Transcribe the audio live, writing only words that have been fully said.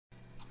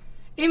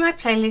In my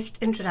playlist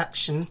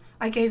introduction,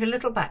 I gave a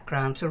little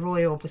background to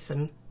Roy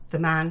Orbison, the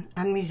man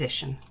and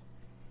musician.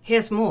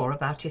 Here's more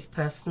about his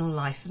personal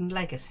life and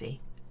legacy.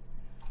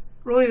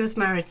 Roy was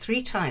married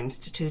 3 times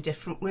to 2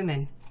 different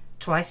women,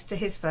 twice to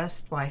his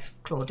first wife,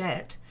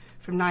 Claudette,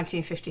 from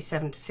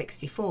 1957 to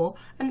 64,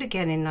 and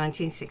again in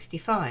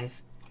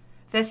 1965.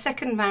 Their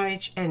second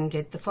marriage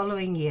ended the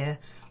following year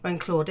when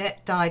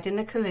Claudette died in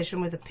a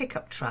collision with a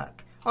pickup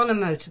truck on a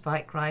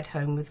motorbike ride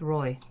home with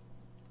Roy.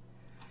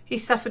 He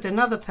suffered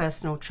another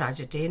personal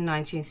tragedy in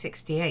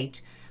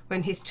 1968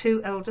 when his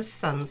 2 eldest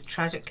sons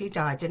tragically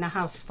died in a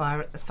house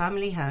fire at the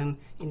family home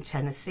in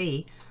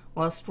Tennessee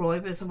whilst Roy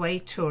was away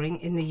touring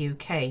in the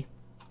UK.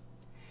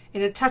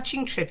 In a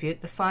touching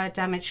tribute, the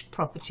fire-damaged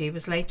property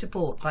was later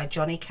bought by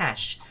Johnny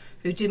Cash,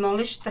 who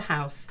demolished the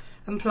house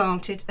and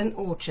planted an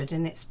orchard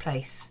in its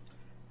place.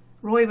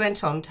 Roy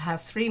went on to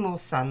have 3 more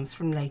sons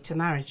from later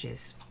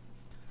marriages.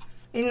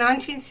 In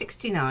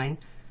 1969,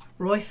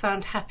 Roy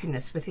found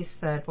happiness with his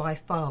 3rd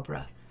wife,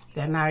 Barbara.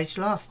 Their marriage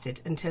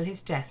lasted until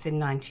his death in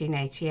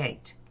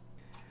 1988.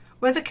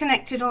 Whether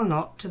connected or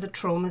not to the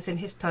traumas in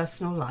his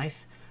personal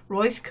life,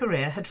 Roy's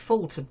career had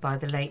faltered by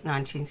the late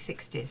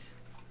 1960s.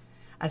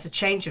 As a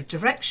change of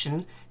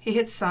direction, he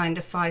had signed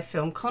a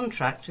 5-film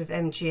contract with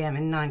MGM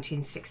in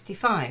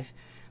 1965,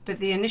 but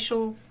the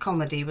initial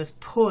comedy was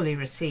poorly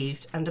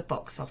received and a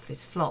box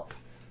office flop.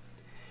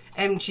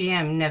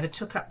 MGM never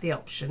took up the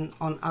option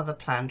on other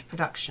planned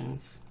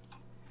productions.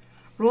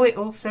 Roy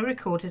also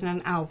recorded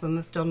an album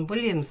of Don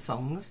Williams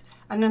songs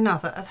and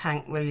another of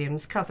Hank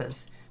Williams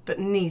covers, but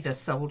neither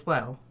sold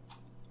well.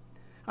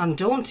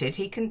 Undaunted,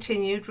 he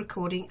continued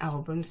recording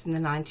albums in the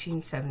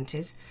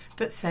 1970s,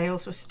 but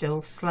sales were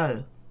still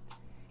slow.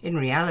 In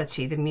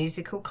reality, the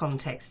musical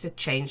context had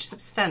changed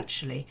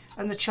substantially,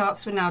 and the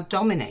charts were now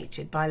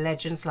dominated by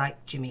legends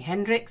like Jimi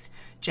Hendrix,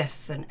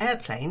 Jefferson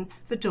Airplane,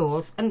 The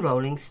Doors and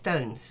Rolling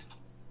Stones.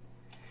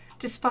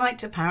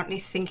 Despite apparently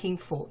sinking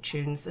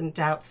fortunes and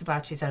doubts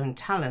about his own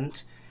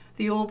talent,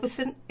 the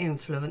Orbison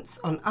influence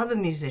on other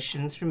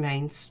musicians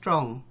remained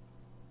strong.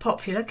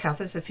 Popular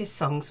covers of his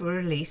songs were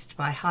released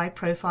by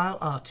high-profile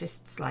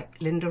artists like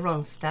Linda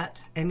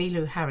Ronstadt,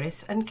 Emmylou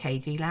Harris and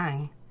K.D.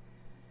 Lang.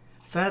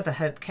 Further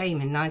hope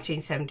came in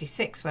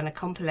 1976 when a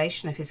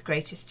compilation of his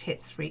greatest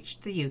hits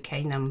reached the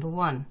UK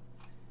 #1.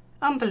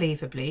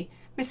 Unbelievably,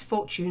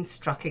 misfortune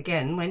struck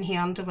again when he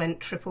underwent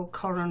triple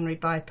coronary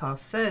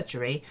bypass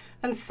surgery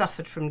and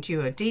suffered from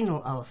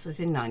duodenal ulcers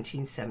in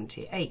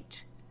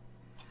 1978.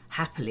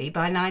 Happily,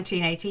 by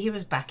 1980 he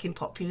was back in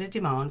popular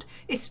demand,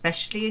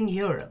 especially in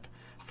Europe,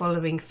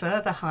 following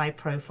further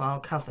high-profile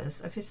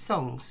covers of his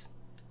songs.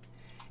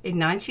 In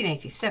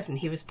 1987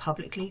 he was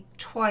publicly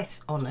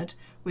twice honoured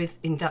with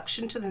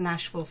induction to the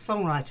Nashville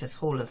Songwriters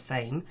Hall of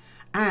Fame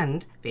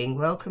and being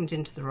welcomed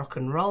into the Rock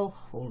and Roll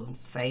Hall of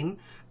Fame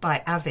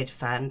by avid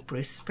fan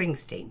Bruce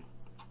Springsteen.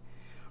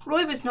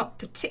 Roy was not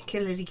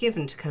particularly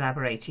given to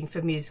collaborating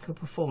for musical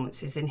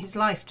performances in his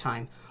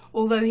lifetime,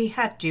 although he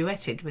had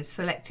duetted with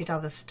selected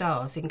other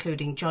stars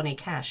including Johnny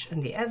Cash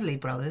and the Elvis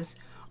Brothers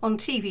on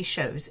TV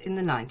shows in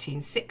the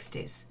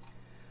 1960s.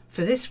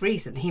 For this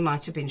reason, he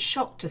might have been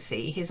shocked to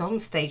see his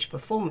on-stage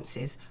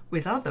performances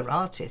with other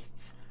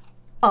artists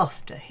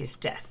after his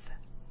death.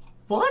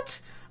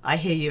 What? I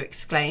hear you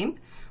exclaim.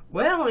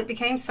 Well, it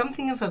became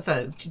something of a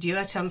vogue to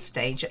duet on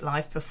stage at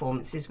live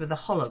performances with a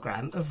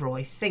hologram of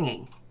Roy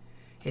singing.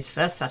 His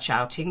first such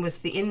outing was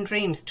the In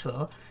Dreams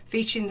tour,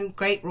 featuring the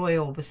great Roy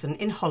Orbison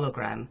in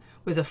hologram,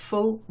 with a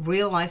full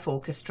real-life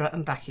orchestra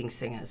and backing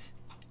singers.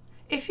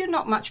 If you're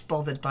not much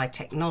bothered by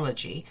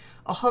technology,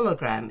 a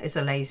hologram is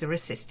a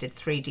laser-assisted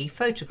 3D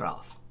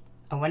photograph.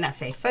 And when I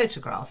say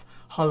photograph,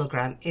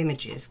 hologram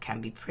images can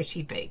be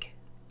pretty big.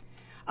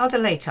 Other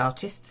late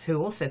artists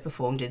who also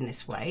performed in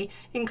this way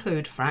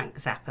include Frank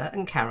Zappa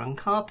and Karen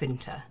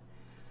Carpenter.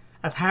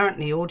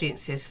 Apparently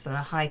audiences for the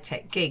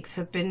high-tech gigs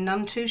have been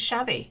none too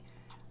shabby.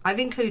 I've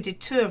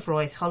included 2 of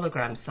Roy's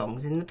hologram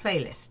songs in the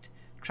playlist.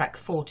 Track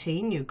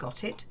 14, You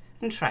Got It,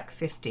 and track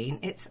 15,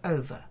 It's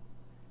Over.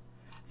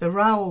 The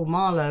Raoul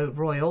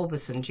Marlowe-Roy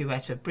Orbison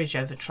duet of Bridge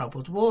Over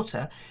Troubled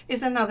Water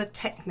is another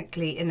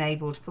technically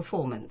enabled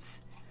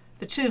performance.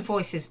 The 2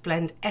 voices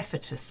blend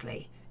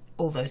effortlessly,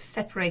 although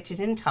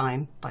separated in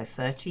time by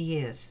 30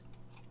 years.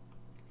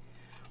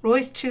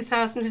 Roy's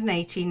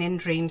 2018 In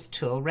Dreams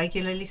tour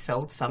regularly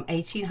sold some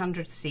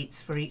 1,800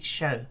 seats for each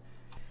show.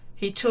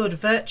 He toured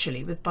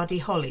virtually with Buddy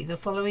Holly the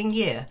following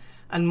year,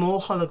 and more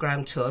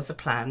hologram tours are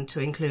planned to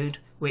include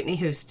Whitney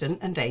Houston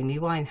and Amy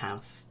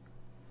Winehouse.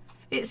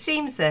 It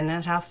seems then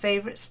that our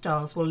favourite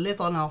stars will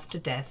live on after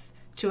death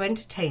to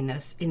entertain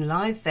us in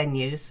live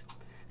venues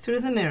through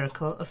the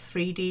miracle of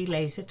 3D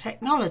laser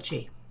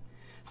technology.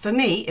 For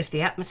me, if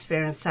the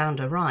atmosphere and sound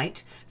are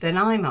right, then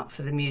I'm up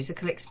for the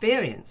musical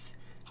experience.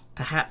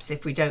 Perhaps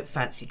if we don't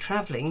fancy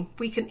travelling,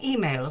 we can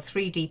email a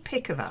 3D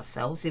pic of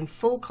ourselves in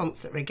full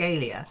concert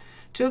regalia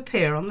to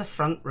appear on the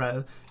front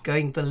row,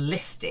 going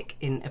ballistic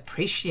in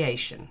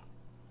appreciation.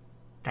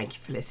 Thank you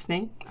for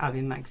listening. I've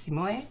been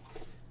Maximoye.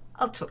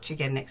 I'll talk to you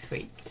again next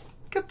week.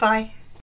 Goodbye.